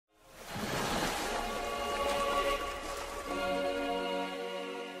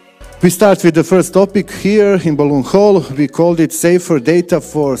We start with the first topic here in Balloon Hall. We called it Safer Data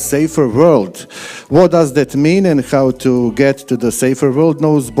for Safer World. What does that mean and how to get to the safer world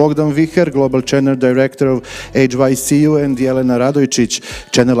knows Bogdan Viher, Global Channel Director of HYCU, and Jelena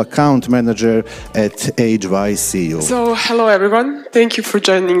Radojičić, Channel Account Manager at HYCU. So, hello everyone. Thank you for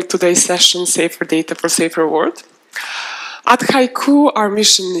joining today's session, Safer Data for Safer World. At HYCU, our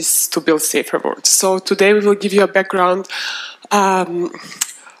mission is to build safer world. So today we will give you a background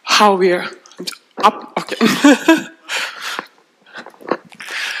how we're up. Okay.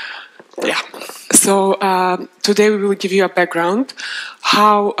 Yeah. So today we will give you a background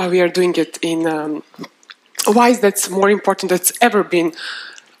how we are doing it in why is that more important than it's ever been,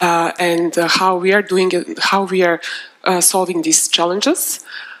 and how we are doing it, how we are solving these challenges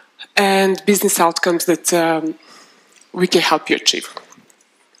and business outcomes that we can help you achieve.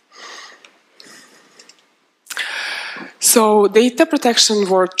 So data protection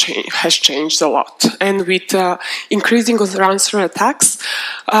world has changed a lot, and with increasing ransomware attacks,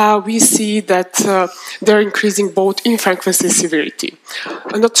 we see that they're increasing both in frequency and severity.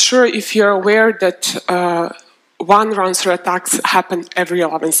 I'm not sure if you're aware that one ransomware attack happens every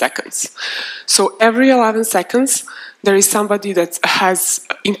 11 seconds. So every 11 seconds, there is somebody that has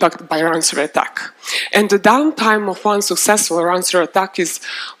impacted by a ransomware attack. And the downtime of one successful ransomware attack is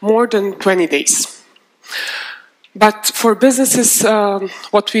more than 20 days. But for businesses,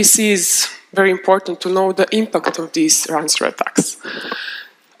 what we see is very important to know the impact of these ransomware attacks.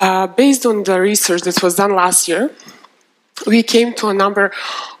 Based on the research that was done last year, we came to a number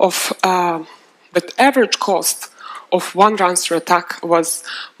of the average cost of one ransomware attack was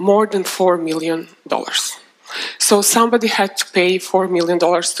more than $4 million. So somebody had to pay $4 million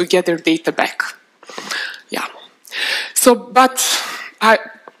to get their data back. Yeah. So, but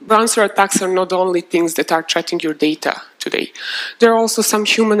ransomware attacks are not the only things that are threatening your data today. There are also some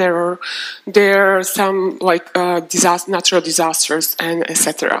human error. There are some like natural disasters and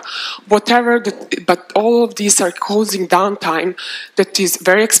etc. Whatever, but all of these are causing downtime that is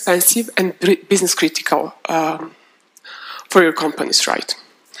very expensive and business critical for your companies, right?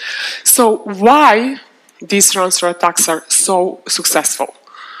 So why these ransomware attacks are so successful?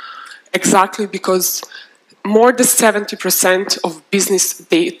 Exactly because more than 70% of business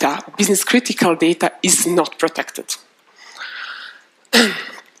data, business critical data, is not protected.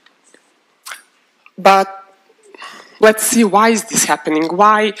 But let's see why is this happening,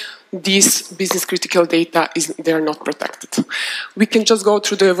 why these business critical data they're not protected. We can just go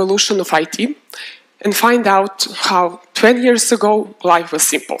through the evolution of IT and find out how 20 years ago life was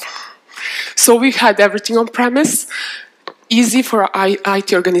simple. So we had everything on premise, easy for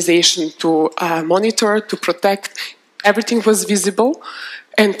IT organization to monitor, to protect. Everything was visible,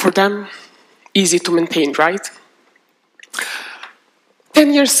 and for them, easy to maintain, right?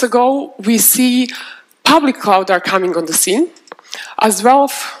 10 years ago, we see public cloud are coming on the scene, as well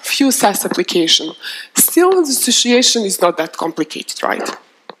as few SaaS applications. Still, the situation is not that complicated, right?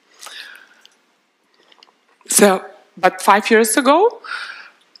 So, but 5 years ago,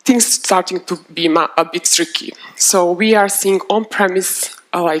 things starting to be a bit tricky. So we are seeing on-premise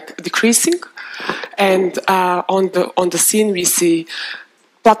like decreasing, and on the scene we see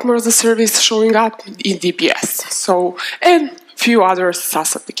platform as a service showing up in DPS. So and few other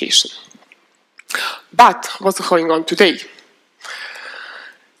SaaS applications. But what's going on today?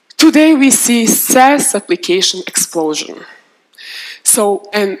 Today we see SaaS application explosion. So,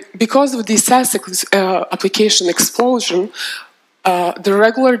 and because of this SaaS application explosion, the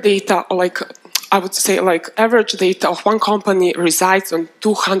regular data, like I would say, like average data of one company resides on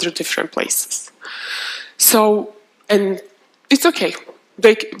 200 different places. So, and it's okay.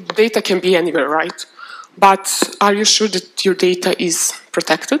 Data can be anywhere, right? But are you sure that your data is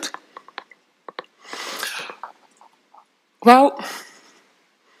protected? Well,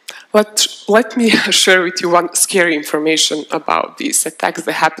 let me share with you one scary information about these attacks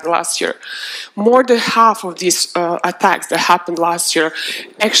that happened last year. More than half of these attacks that happened last year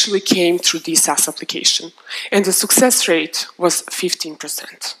actually came through this SaaS application. And the success rate was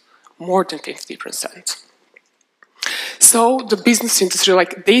 15%, more than 50%. So the business industry,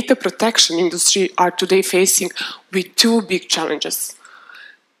 like data protection industry, are today facing with two big challenges.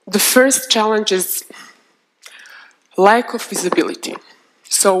 The first challenge is lack of visibility.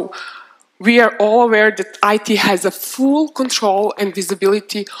 So we are all aware that IT has a full control and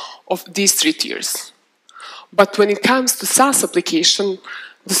visibility of these three tiers. But when it comes to SaaS application,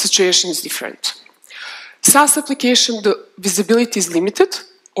 the situation is different. SaaS application, the visibility is limited,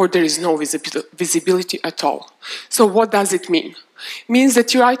 or there is no visibility at all. So what does it mean? means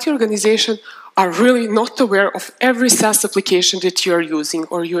that your IT organization are really not aware of every SaaS application that you are using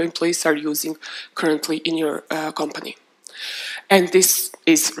or your employees are using currently in your company. And this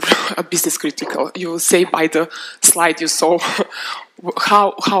is a business critical. You will say by the slide you saw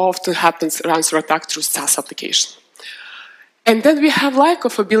how often happens ransom attack through SaaS application. And then we have lack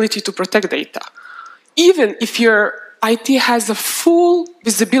of ability to protect data. Even if your IT has a full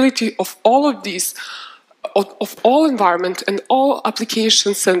visibility of all of these, of all environment and all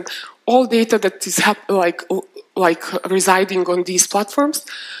applications and all data that is residing on these platforms,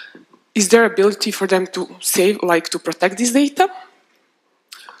 is there ability for them to save, to protect this data?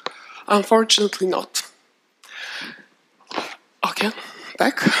 Unfortunately not. Okay,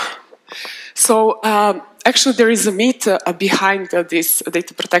 back. So actually there is a myth behind this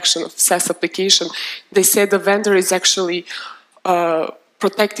data protection of SaaS application. They said the vendor is actually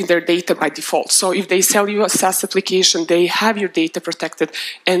protecting their data by default. So if they sell you a SaaS application, they have your data protected,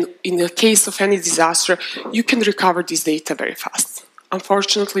 and in the case of any disaster, you can recover this data very fast.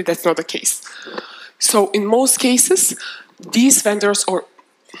 Unfortunately, that's not the case. So in most cases, these vendors, or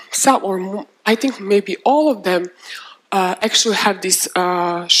some, or I think maybe all of them, actually have this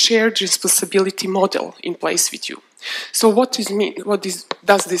shared responsibility model in place with you. So what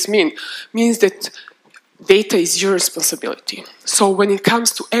does this mean? Means that data is your responsibility. So when it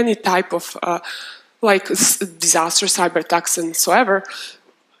comes to any type of disaster, cyber attacks, and so ever,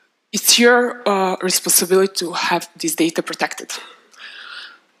 it's your responsibility to have this data protected.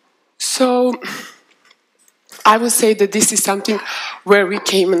 So I would say that this is something where we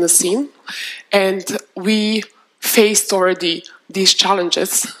came in the scene, and we faced already these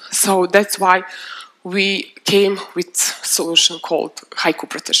challenges. So that's why we came with a solution called HYCU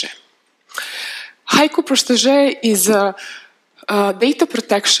Protégé. HYCU Protégé is a data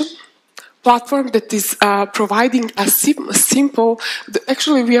protection platform that is providing a simple,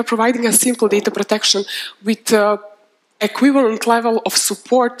 actually we are providing a simple data protection with equivalent level of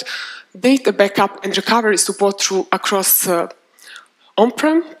support, data backup and recovery support across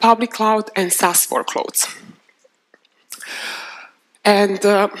on-prem, public cloud and SaaS workloads. And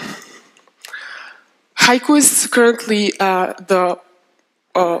HYCU is currently the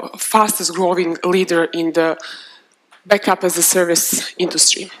fastest growing leader in the backup as a service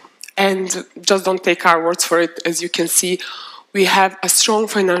industry. And just don't take our words for it. As you can see, we have a strong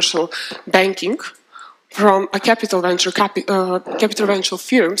financial backing from a capital venture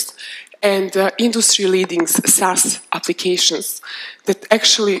firms and industry-leading SaaS applications that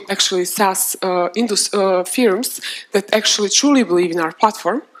actually SaaS firms that actually truly believe in our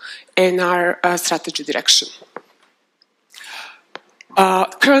platform and our strategy direction.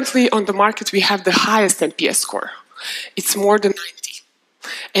 Currently on the market, we have the highest NPS score. It's more than 90.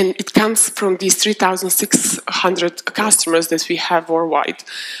 And it comes from these 3,600 customers that we have worldwide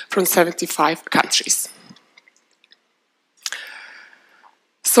from 75 countries.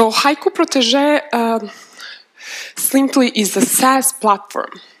 So HYCU Protégé simply is a SaaS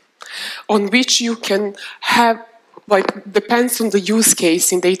platform on which you can have, depends on the use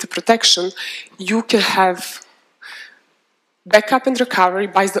case in data protection, you can have backup and recovery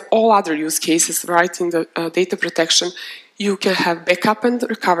by all other use cases, right, in the data protection. You can have backup and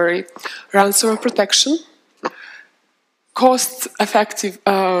recovery, ransomware protection, cost-effective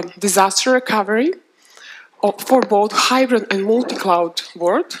disaster recovery for both hybrid and multi-cloud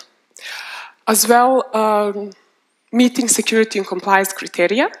world, as well meeting security and compliance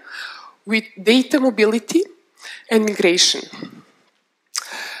criteria with data mobility and migration.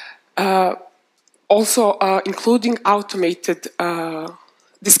 Also including automated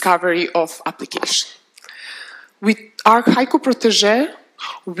discovery of application. With our HYCU Protégé,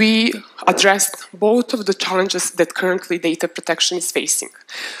 we addressed both of the challenges that currently data protection is facing.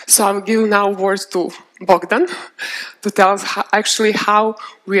 So I'll give now word to Bogdan to tell us how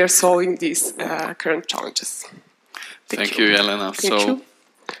we are solving these current challenges. Thank you, Jelena. Thank you.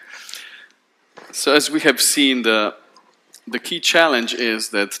 So as we have seen, the key challenge is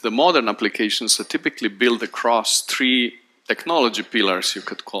that the modern applications are typically built across three technology pillars, you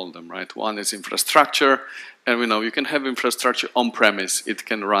could call them, right? One is infrastructure, and we know you can have infrastructure on-premise, it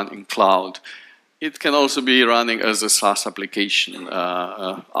can run in cloud. It can also be running as a SaaS application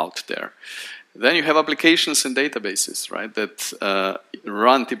out there. Then you have applications and databases, right, that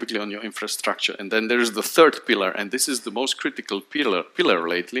run typically on your infrastructure. And then there is the third pillar, and this is the most critical pillar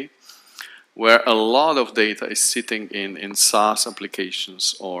lately, where a lot of data is sitting in SaaS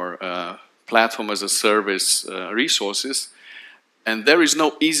applications or platform as a service resources. And there is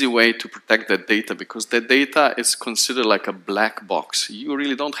no easy way to protect that data because that data is considered like a black box. You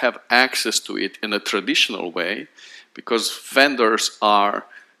really don't have access to it in a traditional way because vendors are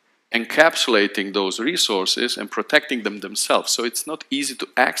encapsulating those resources and protecting them themselves. So it's not easy to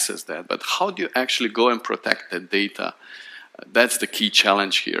access that. But how do you actually go and protect that data? That's the key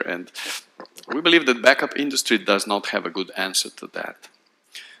challenge here. And we believe that backup industry does not have a good answer to that.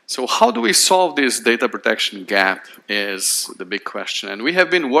 So how do we solve this data protection gap is the big question. And we have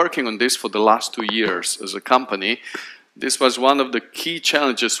been working on this for the last 2 years as a company. This was one of the key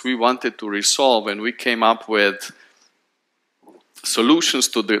challenges we wanted to resolve, and we came up with solutions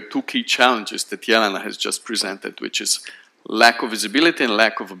to the 2 key challenges that Jelena has just presented, which is lack of visibility and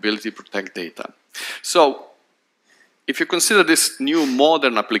lack of ability to protect data. So if you consider this new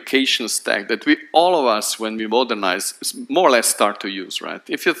modern application stack that all of us, when we modernize, more or less start to use, right?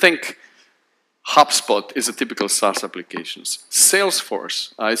 If you think HubSpot is a typical SaaS application.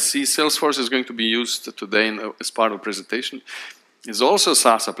 Salesforce, I see Salesforce is going to be used today as part of the presentation, is also a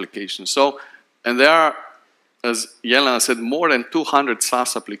SaaS application. So, and there are, as Jelena said, more than 200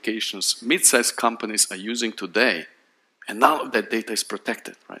 SaaS applications mid-sized companies are using today. And none of that data is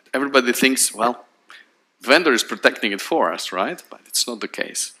protected, right? Everybody thinks, well, vendor is protecting it for us, right? But it's not the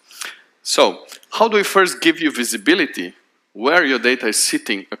case. So, how do we first give you visibility where your data is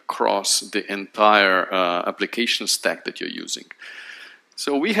sitting across the entire application stack that you're using?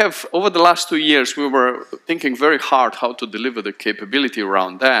 So we have, over the last 2 years, we were thinking very hard how to deliver the capability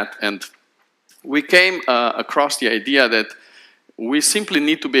around that, and we came across the idea that we simply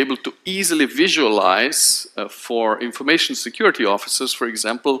need to be able to easily visualize for information security officers, for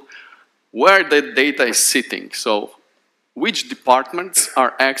example, where that data is sitting. So which departments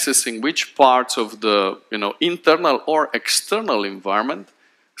are accessing which parts of the internal or external environment,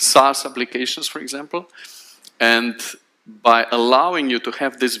 SaaS applications, for example, and by allowing you to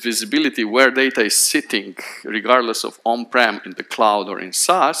have this visibility where data is sitting, regardless of on-prem, in the cloud, or in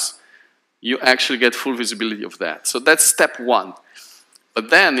SaaS, you actually get full visibility of that. So that's step 1. But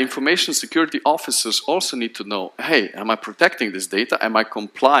then information security officers also need to know, hey, am I protecting this data? Am I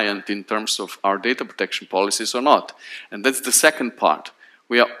compliant in terms of our data protection policies or not? And that's the second part.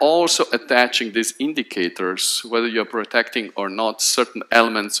 We are also attaching these indicators, whether you're protecting or not certain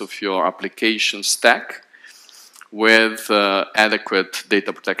elements of your application stack with adequate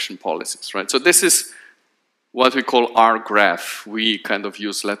data protection policies, right? So this is what we call R graph. We kind of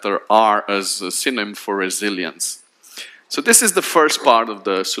use letter R as a synonym for resilience. So this is the first part of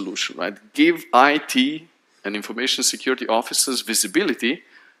the solution, right? Give IT and information security officers visibility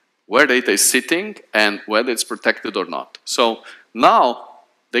where data is sitting and whether it's protected or not. So now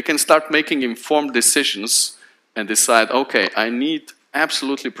they can start making informed decisions and decide, okay, I need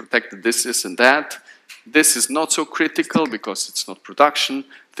absolutely protected this and that. This is not so critical because it's not production,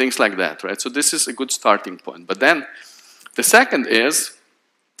 things like that, right? So this is a good starting point. But then the second is,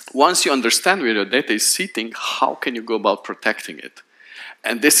 once you understand where your data is sitting, how can you go about protecting it?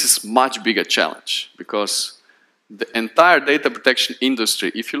 And this is much bigger challenge because the entire data protection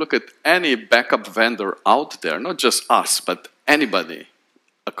industry, if you look at any backup vendor out there, not just us, but anybody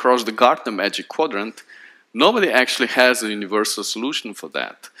across the Gartner Magic Quadrant, nobody actually has a universal solution for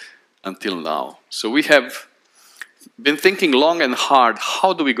that until now. So we have been thinking long and hard,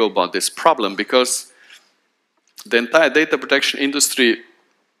 how do we go about this problem? Because the entire data protection industry,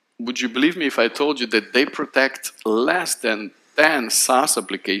 would you believe me if I told you that they protect less than 10 SaaS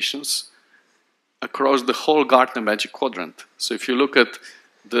applications across the whole Gartner Magic Quadrant? So if you look at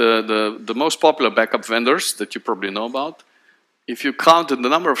the most popular backup vendors that you probably know about, if you count the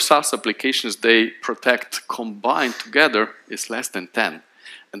number of SaaS applications they protect combined together, it's less than 10.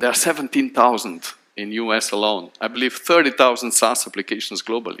 And there are 17,000 in US alone. I believe 30,000 SaaS applications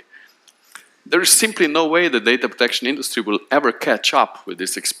globally. There is simply no way the data protection industry will ever catch up with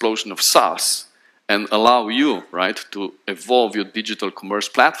this explosion of SaaS and allow you, right, to evolve your digital commerce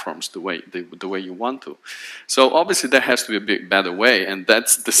platforms the way you want to. So obviously there has to be a better way, and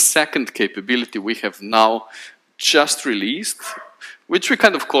that's the second capability we have now just released, which we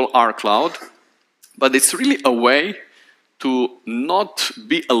kind of call our cloud, but it's really a way to not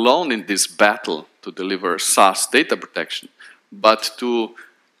be alone in this battle to deliver SaaS data protection, but to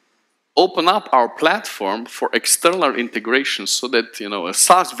open up our platform for external integration so that a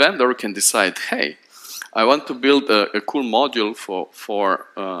SaaS vendor can decide, hey, I want to build a cool module for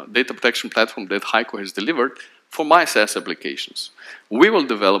data protection platform that HYCU has delivered for my SaaS applications. We will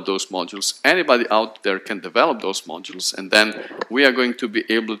develop those modules. Anybody out there can develop those modules, and then we are going to be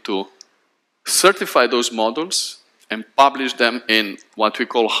able to certify those modules and publish them in what we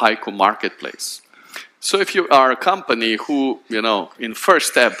call HYCU Marketplace. So if you are a company who, in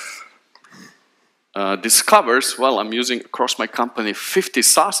first step, discovers, well, I'm using across my company 50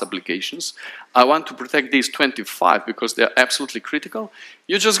 SaaS applications. I want to protect these 25 because they're absolutely critical.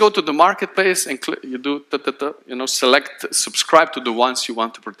 You just go to the marketplace and you do, select, subscribe to the ones you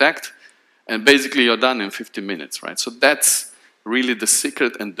want to protect, and basically you're done in 50 minutes, right? So that's really the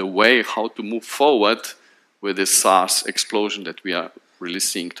secret and the way how to move forward with this SaaS explosion that we are really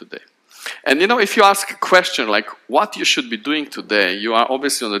seeing today. And if you ask a question like what you should be doing today, you are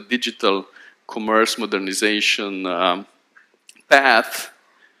obviously on a digital commerce modernization path,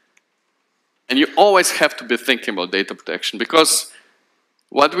 and you always have to be thinking about data protection, because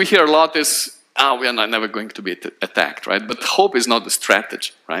what we hear a lot is, we are never going to be attacked, right? But hope is not the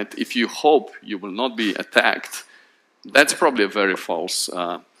strategy, right? If you hope you will not be attacked, that's probably a very false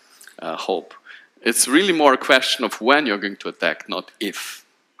hope. It's really more a question of when you're going to attack, not if.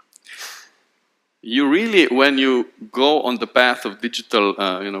 You really, when you go on the path of digital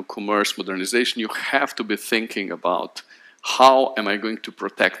commerce modernization, you have to be thinking about how am I going to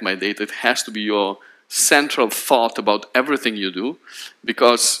protect my data. It has to be your central thought about everything you do,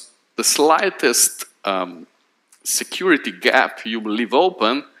 because the slightest security gap you will leave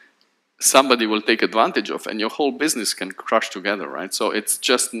open, somebody will take advantage of, and your whole business can crush together, right? So it's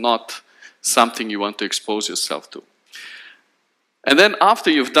just not something you want to expose yourself to. And then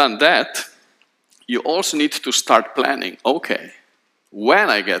after you've done that, you also need to start planning. Okay, when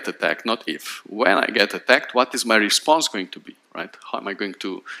I get attacked, not if. When I get attacked, what is my response going to be, right? How am I going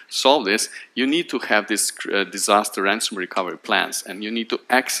to solve this? You need to have these disaster ransom recovery plans, and you need to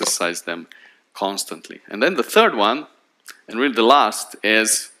exercise them constantly. And then the third one, and really the last,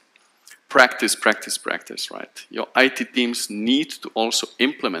 is practice, practice, practice, right? Your IT teams need to also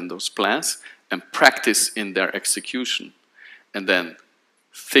implement those plans and practice in their execution. And then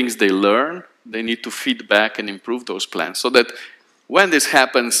things they learn, they need to feed back and improve those plans, so that when this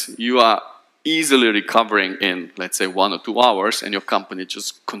happens, you are easily recovering in, let's say, 1 or 2 hours, and your company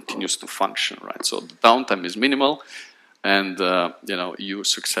just continues to function, right? So the downtime is minimal, and you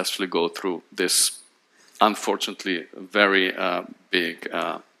successfully go through this, unfortunately, very big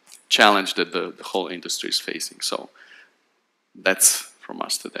challenge that the whole industry is facing. So that's from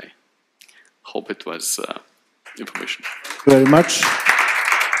us today. Hope it was information. Thank you very much.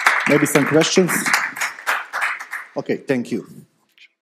 Maybe some questions? Okay, thank you.